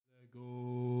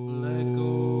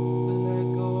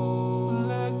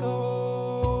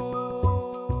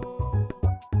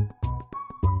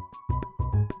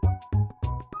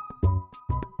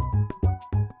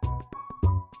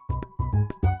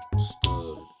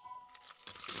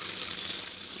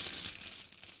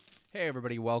Hey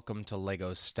everybody, welcome to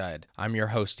Lego Stud. I'm your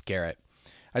host, Garrett.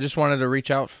 I just wanted to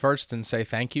reach out first and say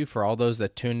thank you for all those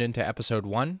that tuned into episode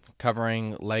 1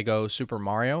 covering Lego Super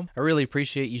Mario. I really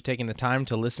appreciate you taking the time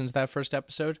to listen to that first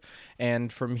episode.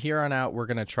 And from here on out, we're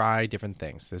going to try different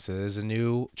things. This is a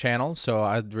new channel, so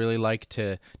I'd really like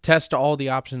to test all the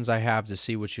options I have to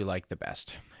see what you like the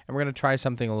best. And we're going to try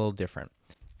something a little different.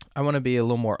 I want to be a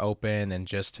little more open and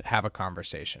just have a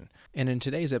conversation. And in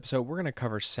today's episode, we're going to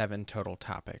cover 7 total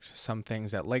topics, some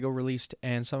things that LEGO released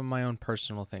and some of my own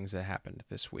personal things that happened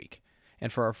this week. And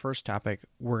for our first topic,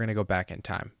 we're going to go back in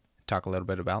time, talk a little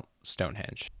bit about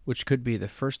Stonehenge, which could be the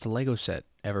first LEGO set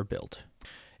ever built.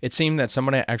 It seemed that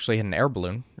someone actually had an air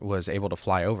balloon, was able to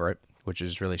fly over it, which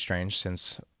is really strange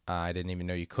since I didn't even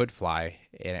know you could fly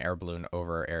an air balloon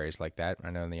over areas like that. I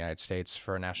know in the United States,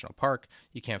 for a national park,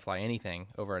 you can't fly anything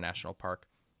over a national park.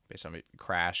 Based on a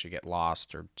crash, you get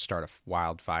lost or start a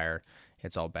wildfire.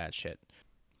 It's all bad shit.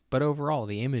 But overall,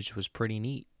 the image was pretty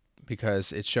neat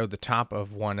because it showed the top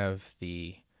of one of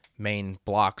the main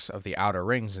blocks of the outer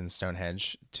rings in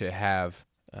Stonehenge to have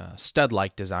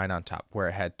stud-like design on top, where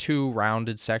it had 2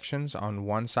 rounded sections on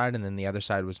one side, and then the other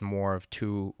side was more of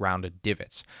 2 rounded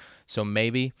divots. So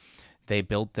maybe they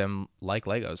built them like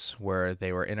Legos, where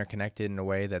they were interconnected in a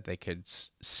way that they could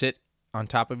sit on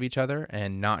top of each other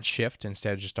and not shift,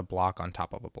 instead of just a block on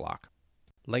top of a block.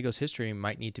 Lego's history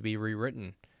might need to be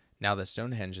rewritten. Now that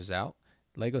Stonehenge is out,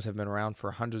 Legos have been around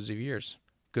for hundreds of years.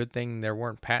 Good thing there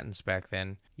weren't patents back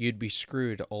then. You'd be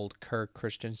screwed, old Kerr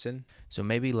Christensen. So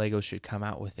maybe LEGO should come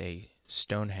out with a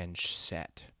Stonehenge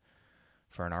set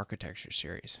for an architecture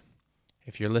series.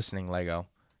 If you're listening, LEGO,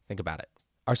 think about it.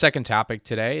 Our second topic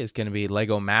today is going to be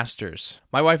LEGO Masters.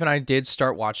 My wife and I did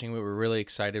start watching. We were really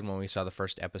excited when we saw the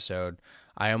first episode.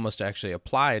 I almost actually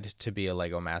applied to be a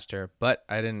LEGO Master, but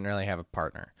I didn't really have a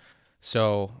partner.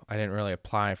 So I didn't really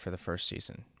apply for the first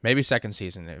season. Maybe second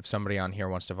season if somebody on here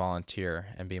wants to volunteer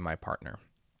and be my partner.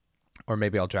 Or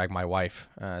maybe I'll drag my wife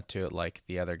to it like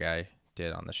the other guy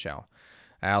did on the show.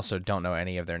 I also don't know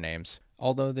any of their names,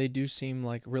 although they do seem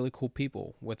like really cool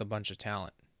people with a bunch of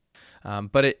talent.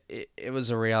 But it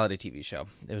was a reality TV show.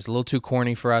 It was a little too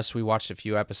corny for us. We watched a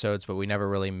few episodes, but we never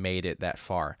really made it that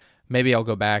far. Maybe I'll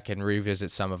go back and revisit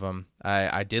some of them.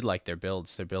 I did like their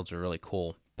builds. Their builds were really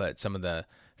cool, but some of the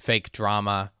fake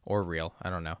drama, or real, I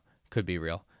don't know, could be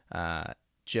real,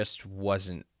 just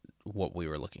wasn't what we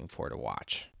were looking for to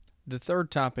watch. The third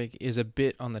topic is a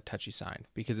bit on the touchy side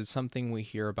because it's something we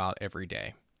hear about every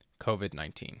day,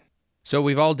 COVID-19. So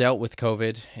we've all dealt with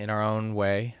COVID in our own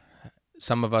way.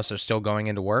 Some of us are still going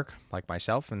into work, like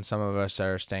myself, and some of us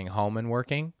are staying home and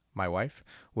working, my wife,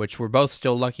 which we're both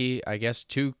still lucky, I guess,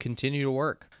 to continue to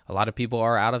work. A lot of people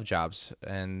are out of jobs,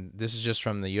 and this is just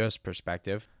from the U.S.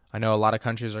 perspective. I know a lot of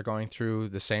countries are going through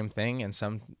the same thing, and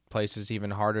some places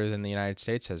even harder than the United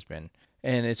States has been.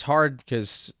 And it's hard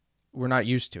because we're not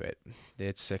used to it.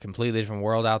 It's a completely different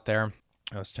world out there.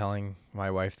 I was telling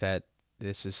my wife that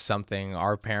this is something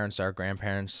our parents, our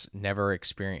grandparents never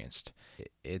experienced.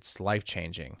 It's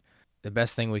life-changing. The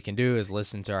best thing we can do is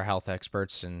listen to our health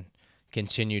experts and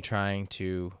continue trying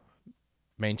to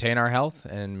maintain our health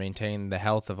and maintain the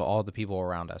health of all the people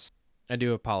around us. I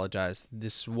do apologize.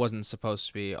 This wasn't supposed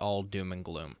to be all doom and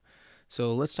gloom.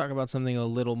 So let's talk about something a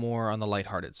little more on the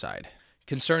lighthearted side.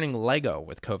 Concerning LEGO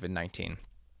with COVID-19,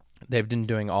 they've been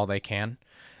doing all they can.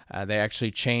 They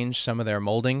actually changed some of their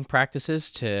molding practices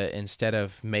to, instead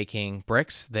of making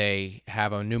bricks, they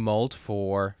have a new mold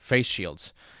for face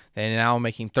shields. They're now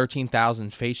making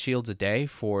 13,000 face shields a day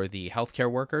for the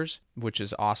healthcare workers, which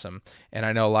is awesome. And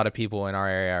I know a lot of people in our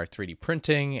area are 3D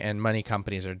printing, and many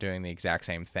companies are doing the exact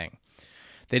same thing.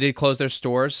 They did close their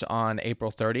stores on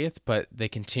April 30th, but they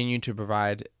continue to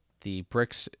provide the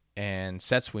bricks and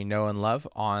sets we know and love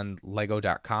on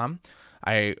lego.com.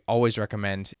 I always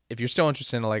recommend, if you're still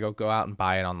interested in Lego, go out and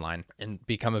buy it online and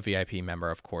become a VIP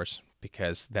member, of course,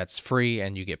 because that's free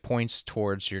and you get points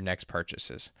towards your next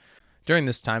purchases. During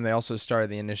this time, they also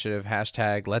started the initiative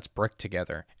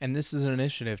 #Let'sBrickTogether, and this is an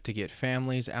initiative to get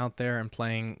families out there and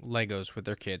playing Legos with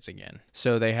their kids again.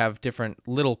 So they have different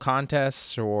little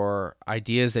contests or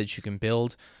ideas that you can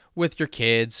build with your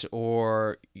kids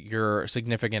or your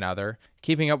significant other,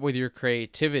 keeping up with your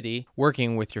creativity,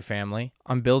 working with your family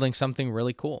on building something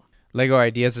really cool. Lego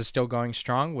Ideas is still going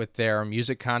strong with their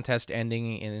music contest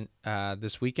ending in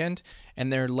this weekend,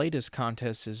 and their latest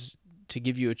contest is to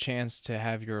give you a chance to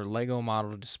have your Lego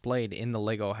model displayed in the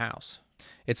Lego house.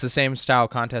 It's the same style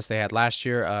contest they had last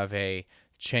year of a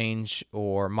change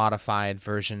or modified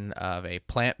version of a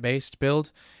plant-based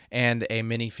build and a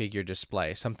minifigure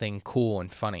display, something cool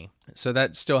and funny. So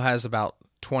that still has about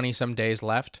 20 some days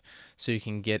left, so you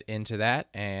can get into that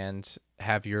and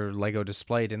have your Lego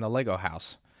displayed in the Lego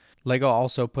house. Lego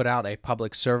also put out a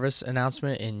public service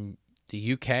announcement in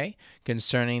the UK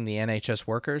concerning the NHS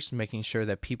workers, making sure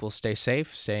that people stay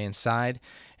safe, stay inside,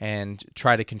 and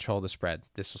try to control the spread.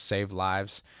 This will save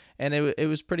lives. And it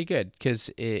was pretty good because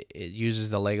it uses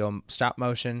the Lego stop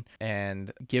motion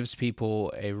and gives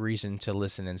people a reason to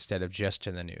listen instead of just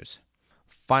to the news.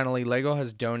 Finally, Lego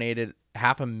has donated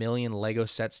 500,000 Lego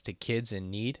sets to kids in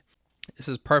need. This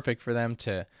is perfect for them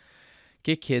to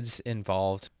get kids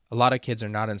involved. A lot of kids are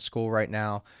not in school right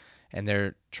now, and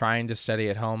they're trying to study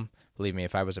at home. Believe me,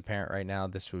 if I was a parent right now,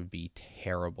 this would be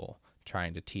terrible,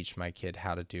 trying to teach my kid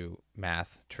how to do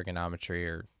math, trigonometry,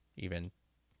 or even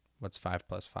what's 5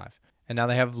 plus 5. And now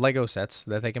they have Lego sets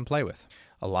that they can play with.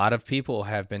 A lot of people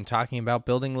have been talking about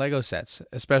building Lego sets,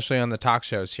 especially on the talk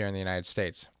shows here in the United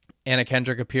States. Anna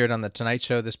Kendrick appeared on The Tonight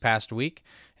Show this past week,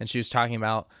 and she was talking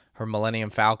about her Millennium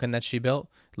Falcon that she built.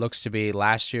 It looks to be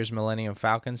last year's Millennium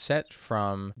Falcon set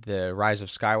from The Rise of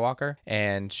Skywalker,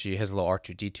 and she has a little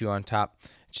R2-D2 on top.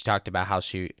 She talked about how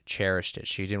she cherished it.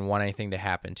 She didn't want anything to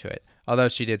happen to it, although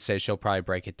she did say she'll probably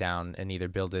break it down and either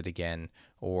build it again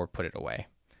or put it away.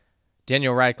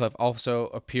 Daniel Radcliffe also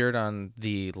appeared on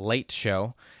The Late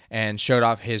Show and showed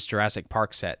off his Jurassic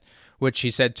Park set, which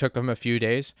he said took him a few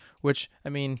days, which, I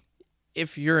mean,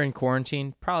 if you're in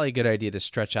quarantine, probably a good idea to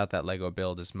stretch out that Lego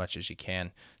build as much as you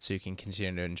can so you can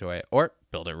continue to enjoy it. Or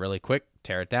build it really quick,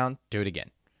 tear it down, do it again.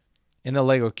 In the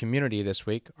Lego community this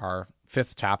week, our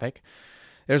fifth topic,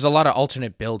 there's a lot of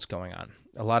alternate builds going on.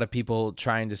 A lot of people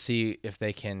trying to see if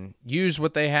they can use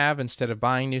what they have instead of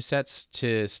buying new sets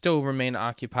to still remain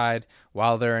occupied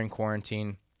while they're in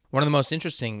quarantine. One of the most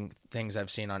interesting things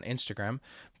I've seen on Instagram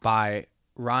by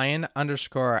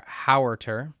Ryan_Howerter,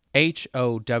 HOWERTER, is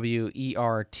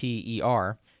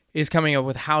coming up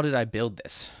with how did I build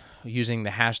this, using the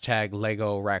hashtag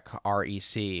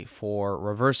LegoRecREC for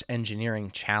reverse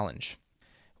engineering challenge.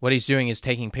 What he's doing is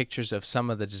taking pictures of some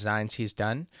of the designs he's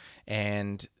done,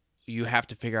 and you have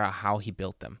to figure out how he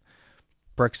built them.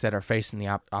 Bricks that are facing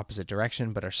the opposite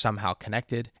direction but are somehow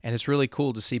connected, and it's really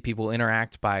cool to see people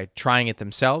interact by trying it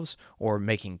themselves or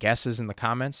making guesses in the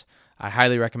comments. I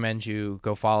highly recommend you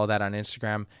go follow that on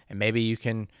Instagram, and maybe you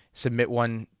can submit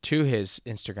one to his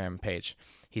Instagram page.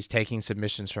 He's taking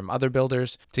submissions from other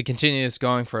builders to continue this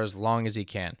going for as long as he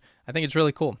can. I think it's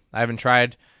really cool. I haven't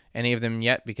tried any of them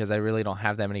yet because I really don't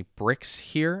have that many bricks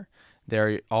here.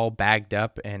 They're all bagged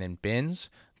up and in bins,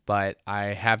 but I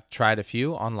have tried a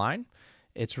few online.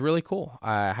 It's really cool.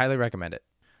 I highly recommend it.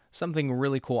 Something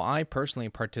really cool I personally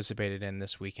participated in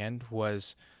this weekend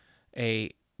was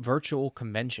a virtual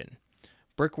convention.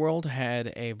 Brickworld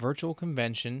had a virtual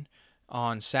convention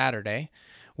on Saturday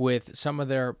with some of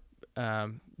their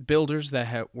builders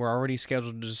that were already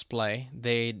scheduled to display.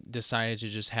 They decided to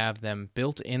just have them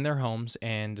built in their homes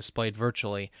and displayed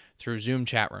virtually through Zoom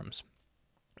chat rooms.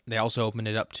 They also opened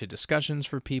it up to discussions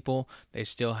for people. They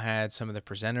still had some of the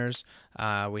presenters.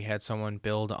 We had someone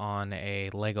build on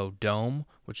a Lego dome,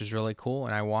 which is really cool,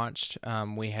 and I watched.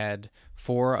 We had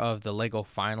 4 of the Lego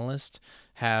finalists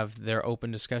have their open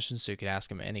discussions, so you could ask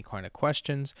them any kind of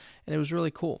questions, and it was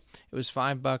really cool. It was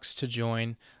 $5 to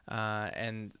join,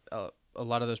 and a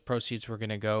lot of those proceeds were going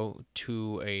to go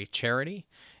to a charity,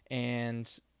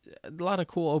 and a lot of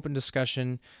cool open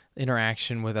discussion,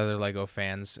 interaction with other Lego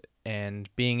fans, and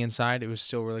being inside, it was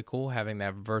still really cool having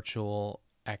that virtual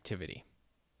activity.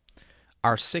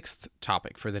 Our sixth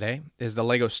topic for the day is the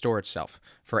Lego store itself.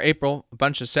 For April, a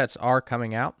bunch of sets are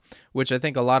coming out, which I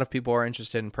think a lot of people are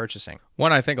interested in purchasing.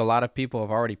 One I think a lot of people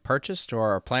have already purchased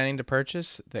or are planning to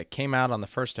purchase that came out on the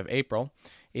 1st of April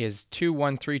is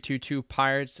 21322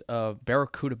 Pirates of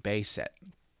Barracuda Bay set.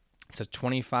 It's a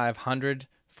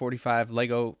 2,545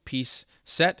 Lego piece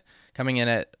set coming in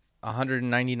at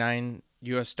 $199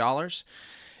 US,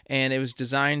 and it was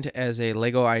designed as a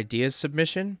Lego Ideas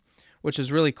submission, which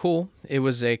is really cool. It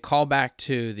was a callback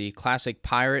to the classic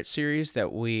Pirate series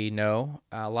that we know.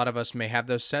 A lot of us may have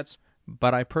those sets,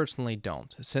 but I personally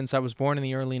don't. Since I was born in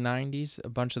the early 90s, a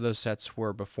bunch of those sets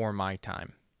were before my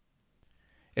time.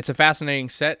 It's a fascinating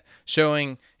set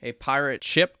showing a pirate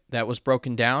ship that was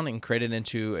broken down and created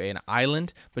into an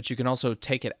island, but you can also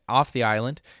take it off the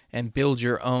island and build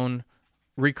your own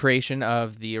recreation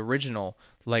of the original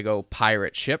Lego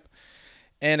pirate ship.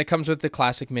 And it comes with the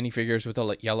classic minifigures with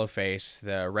the yellow face,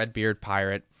 the red beard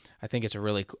pirate. I think it's a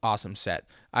really awesome set.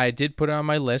 I did put it on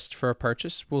my list for a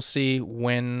purchase. We'll see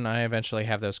when I eventually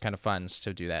have those kind of funds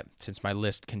to do that, since my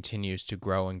list continues to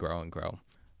grow and grow and grow.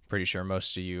 Pretty sure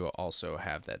most of you also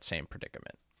have that same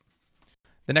predicament.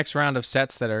 The next round of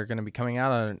sets that are going to be coming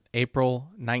out on April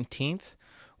 19th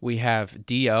we have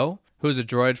Dio, who's a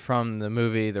droid from the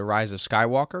movie The Rise of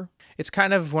Skywalker. It's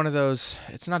kind of one of those,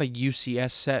 it's not a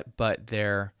UCS set, but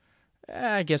they're,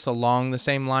 I guess, along the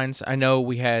same lines. I know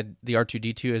we had the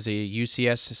R2-D2 as a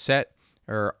UCS set,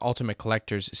 or Ultimate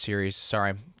Collectors series.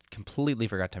 Sorry, completely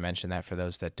forgot to mention that for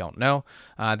those that don't know.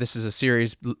 This is a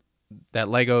series that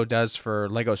Lego does for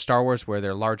Lego Star Wars, where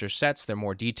they're larger sets, they're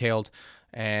more detailed,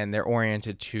 and they're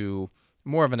oriented to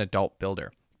more of an adult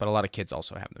builder, but a lot of kids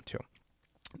also have them too.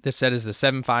 This set is the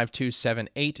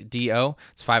 75278DO.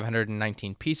 It's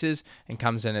 519 pieces and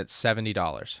comes in at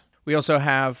 $70. We also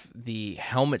have the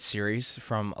helmet series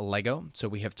from Lego. So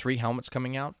we have 3 helmets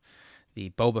coming out: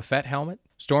 the Boba Fett helmet,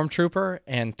 Stormtrooper,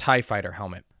 and TIE Fighter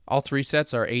helmet. All 3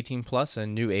 sets are 18 plus, a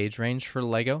new age range for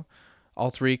Lego. All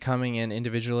 3 coming in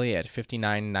individually at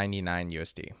 $59.99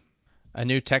 USD. A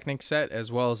new Technic set,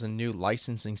 as well as a new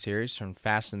licensing series from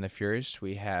Fast and the Furious.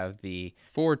 We have the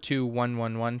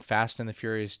 42111 Fast and the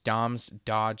Furious Dom's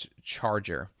Dodge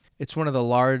Charger. It's one of the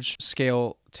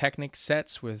large-scale Technic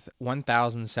sets with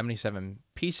 1,077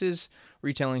 pieces,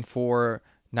 retailing for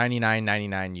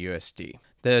 $99.99 USD.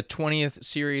 The 20th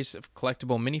series of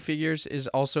collectible minifigures is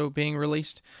also being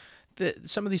released.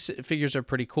 Some of these figures are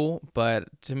pretty cool, but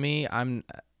to me, I'm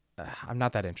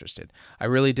not that interested. I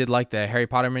really did like the Harry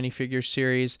Potter minifigure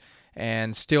series,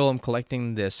 and still am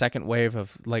collecting the second wave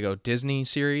of Lego Disney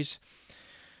series.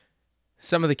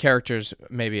 Some of the characters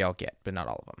maybe I'll get, but not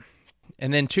all of them.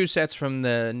 And then 2 sets from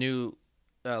the new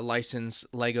licensed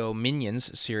Lego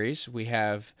Minions series. We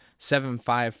have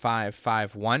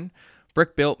 75551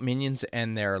 brick-built Minions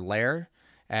and their lair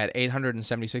at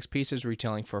 876 pieces,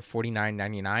 retailing for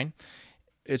 $49.99.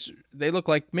 They look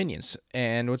like Minions,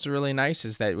 and what's really nice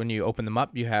is that when you open them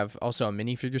up, you have also a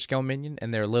minifigure scale Minion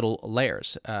and their little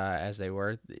layers, as they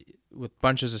were, with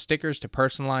bunches of stickers to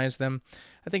personalize them.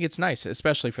 I think it's nice,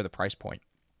 especially for the price point.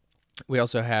 We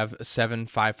also have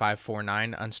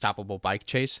 75549 Unstoppable Bike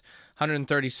Chase,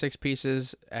 136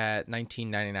 pieces at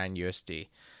 $19.99 USD.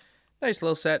 Nice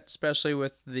little set, especially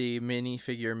with the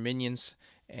minifigure Minions,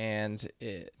 and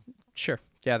sure,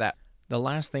 yeah, that. The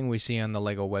last thing we see on the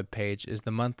LEGO webpage is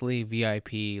the monthly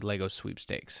VIP LEGO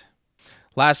sweepstakes.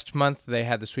 Last month, they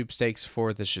had the sweepstakes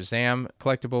for the Shazam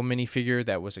collectible minifigure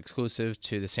that was exclusive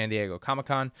to the San Diego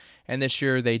Comic-Con, and this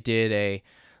year they did a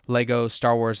LEGO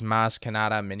Star Wars Maz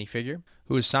Kanata minifigure,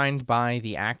 who was signed by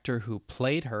the actor who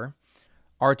played her,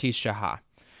 Artie Shah.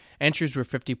 Entries were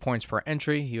 50 points per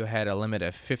entry. You had a limit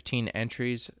of 15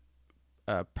 entries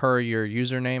per your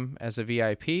username as a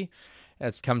VIP.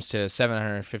 That comes to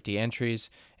 750 entries,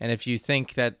 and if you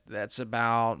think that that's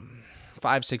about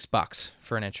 $5-6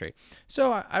 for an entry,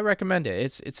 so I recommend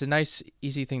it. It's a nice,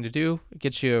 easy thing to do. It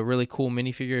gets you a really cool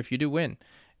minifigure if you do win.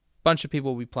 Bunch of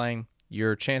people will be playing.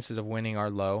 Your chances of winning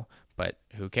are low, but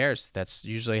who cares? That's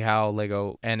usually how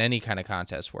LEGO and any kind of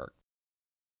contest work.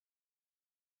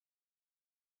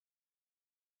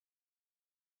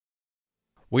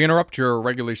 We interrupt your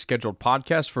regularly scheduled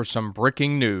podcast for some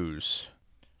breaking news.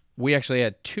 We actually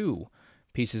had 2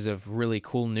 pieces of really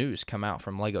cool news come out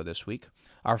from LEGO this week.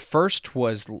 Our first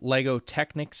was LEGO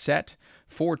Technic Set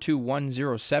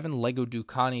 42107 LEGO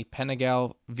Ducati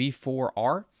Panigale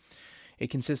V4R. It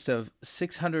consists of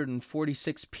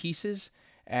 646 pieces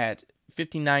at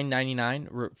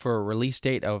 $59.99 for a release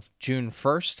date of June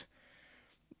 1st.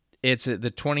 It's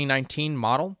the 2019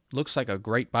 model. Looks like a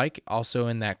great bike, also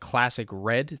in that classic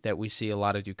red that we see a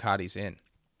lot of Ducatis in.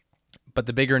 But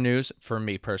the bigger news for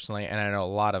me personally, and I know a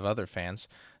lot of other fans,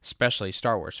 especially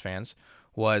Star Wars fans,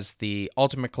 was the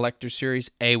Ultimate Collector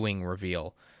Series A-Wing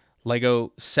reveal.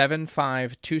 LEGO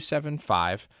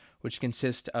 75275, which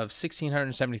consists of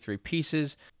 1,673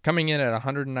 pieces, coming in at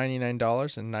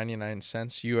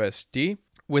 $199.99 USD,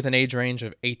 with an age range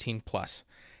of 18 plus.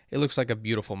 It looks like a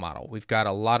beautiful model. We've got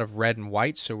a lot of red and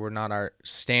white, so we're not our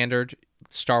standard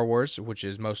Star Wars, which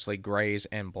is mostly grays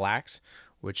and blacks,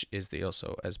 which is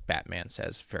also, as Batman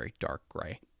says, very dark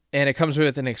gray. And it comes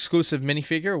with an exclusive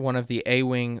minifigure, one of the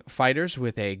A-Wing fighters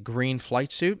with a green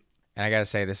flight suit. And I gotta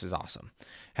say, this is awesome.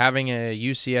 Having a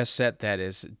UCS set that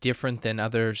is different than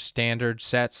other standard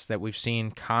sets that we've seen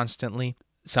constantly.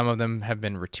 Some of them have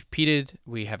been repeated.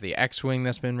 We have the X-Wing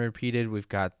that's been repeated. We've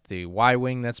got the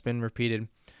Y-Wing that's been repeated.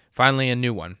 Finally, a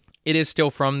new one. It is still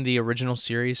from the original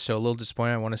series, so a little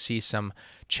disappointed. I want to see some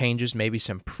changes, maybe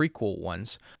some prequel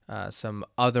ones, some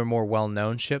other more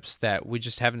well-known ships that we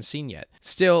just haven't seen yet.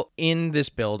 Still, in this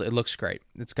build, it looks great.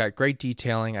 It's got great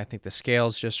detailing. I think the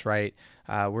scale's just right.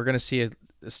 We're going to see a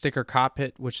sticker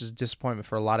cockpit, which is a disappointment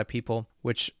for a lot of people,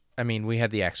 which, I mean, we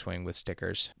had the X-Wing with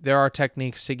stickers. There are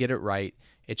techniques to get it right.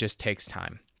 It just takes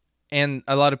time. And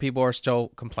a lot of people are still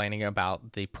complaining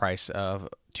about the price of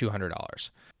 $200.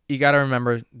 you got to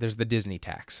remember there's the Disney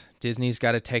tax. Disney's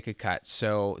got to take a cut.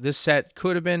 So this set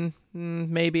could have been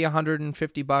maybe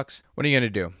 $150. What are you going to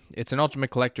do? It's an Ultimate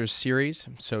Collector's series,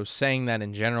 so saying that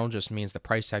in general just means the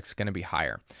price tag is going to be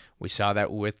higher. We saw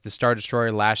that with the Star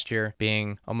Destroyer last year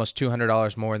being almost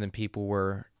 $200 more than people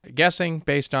were guessing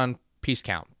based on piece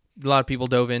count. A lot of people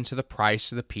dove into the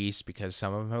price of the piece because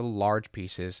some of them are large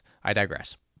pieces. I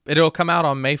digress. It'll come out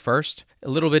on May 1st, a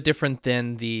little bit different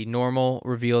than the normal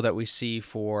reveal that we see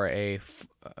for a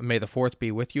May the 4th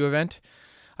Be With You event.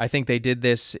 I think they did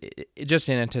this just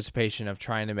in anticipation of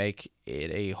trying to make it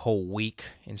a whole week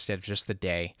instead of just the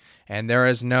day. And there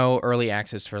is no early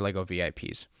access for LEGO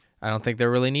VIPs. I don't think there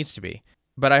really needs to be.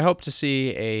 But I hope to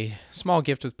see a small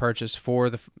gift with purchase for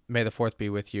the May the 4th Be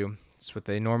With You. It's what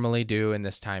they normally do in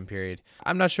this time period.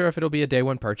 I'm not sure if it'll be a day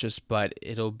one purchase, but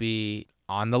it'll be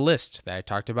on the list that I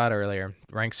talked about earlier.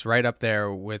 Ranks right up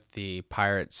there with the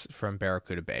Pirates from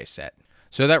Barracuda Bay set.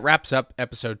 So that wraps up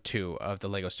episode 2 of the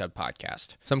LEGO Stud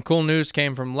Podcast. Some cool news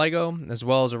came from LEGO, as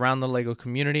well as around the LEGO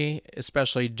community,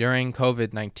 especially during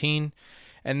COVID-19.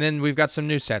 And then we've got some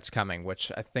new sets coming,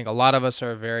 which I think a lot of us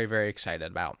are very, very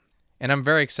excited about. And I'm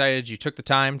very excited you took the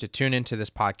time to tune into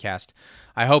this podcast.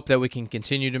 I hope that we can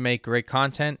continue to make great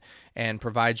content and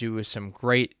provide you with some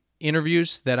great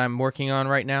interviews that I'm working on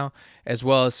right now, as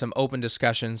well as some open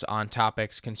discussions on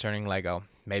topics concerning LEGO.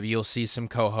 Maybe you'll see some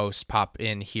co-hosts pop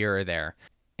in here or there.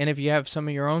 And if you have some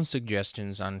of your own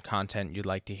suggestions on content you'd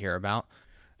like to hear about,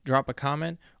 drop a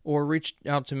comment or reach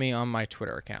out to me on my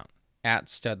Twitter account,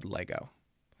 @StudLego.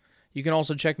 You can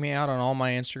also check me out on all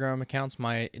my Instagram accounts,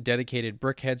 my dedicated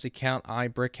Brickheads account,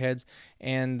 iBrickheads,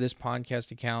 and this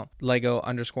podcast account,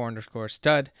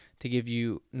 Lego__stud, to give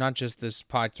you not just this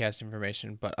podcast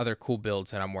information, but other cool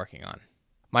builds that I'm working on.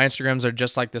 My Instagrams are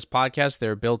just like this podcast.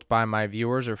 They're built by my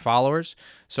viewers or followers,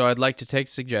 so I'd like to take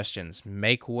suggestions.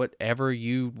 Make whatever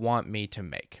you want me to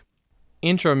make.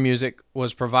 Intro music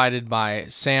was provided by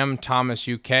Sam Thomas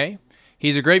UK.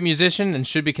 He's a great musician and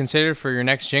should be considered for your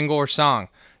next jingle or song.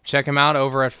 Check him out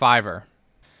over at Fiverr.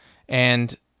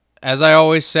 And as I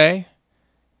always say,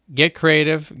 get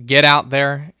creative, get out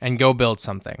there, and go build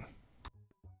something.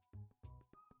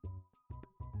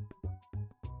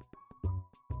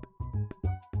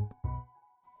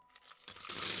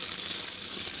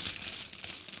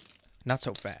 Not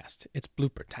so fast. It's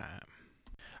blooper time.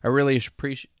 I really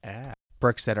appreciate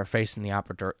bricks that are facing the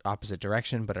opposite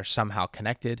direction but are somehow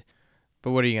connected.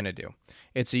 But what are you going to do?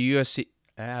 It's a USC...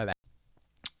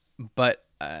 But,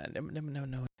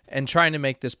 no. And trying to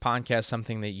make this podcast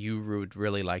something that you would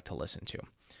really like to listen to.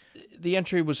 The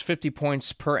entry was 50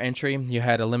 points per entry. You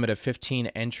had a limit of 15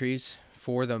 entries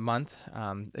for the month.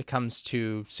 It comes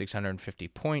to 650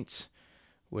 points,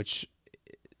 which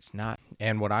is not,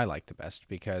 and what I like the best,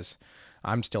 because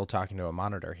I'm still talking to a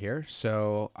monitor here,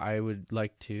 so I would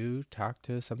like to talk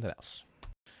to something else.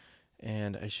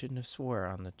 And I shouldn't have swore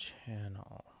on the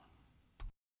channel.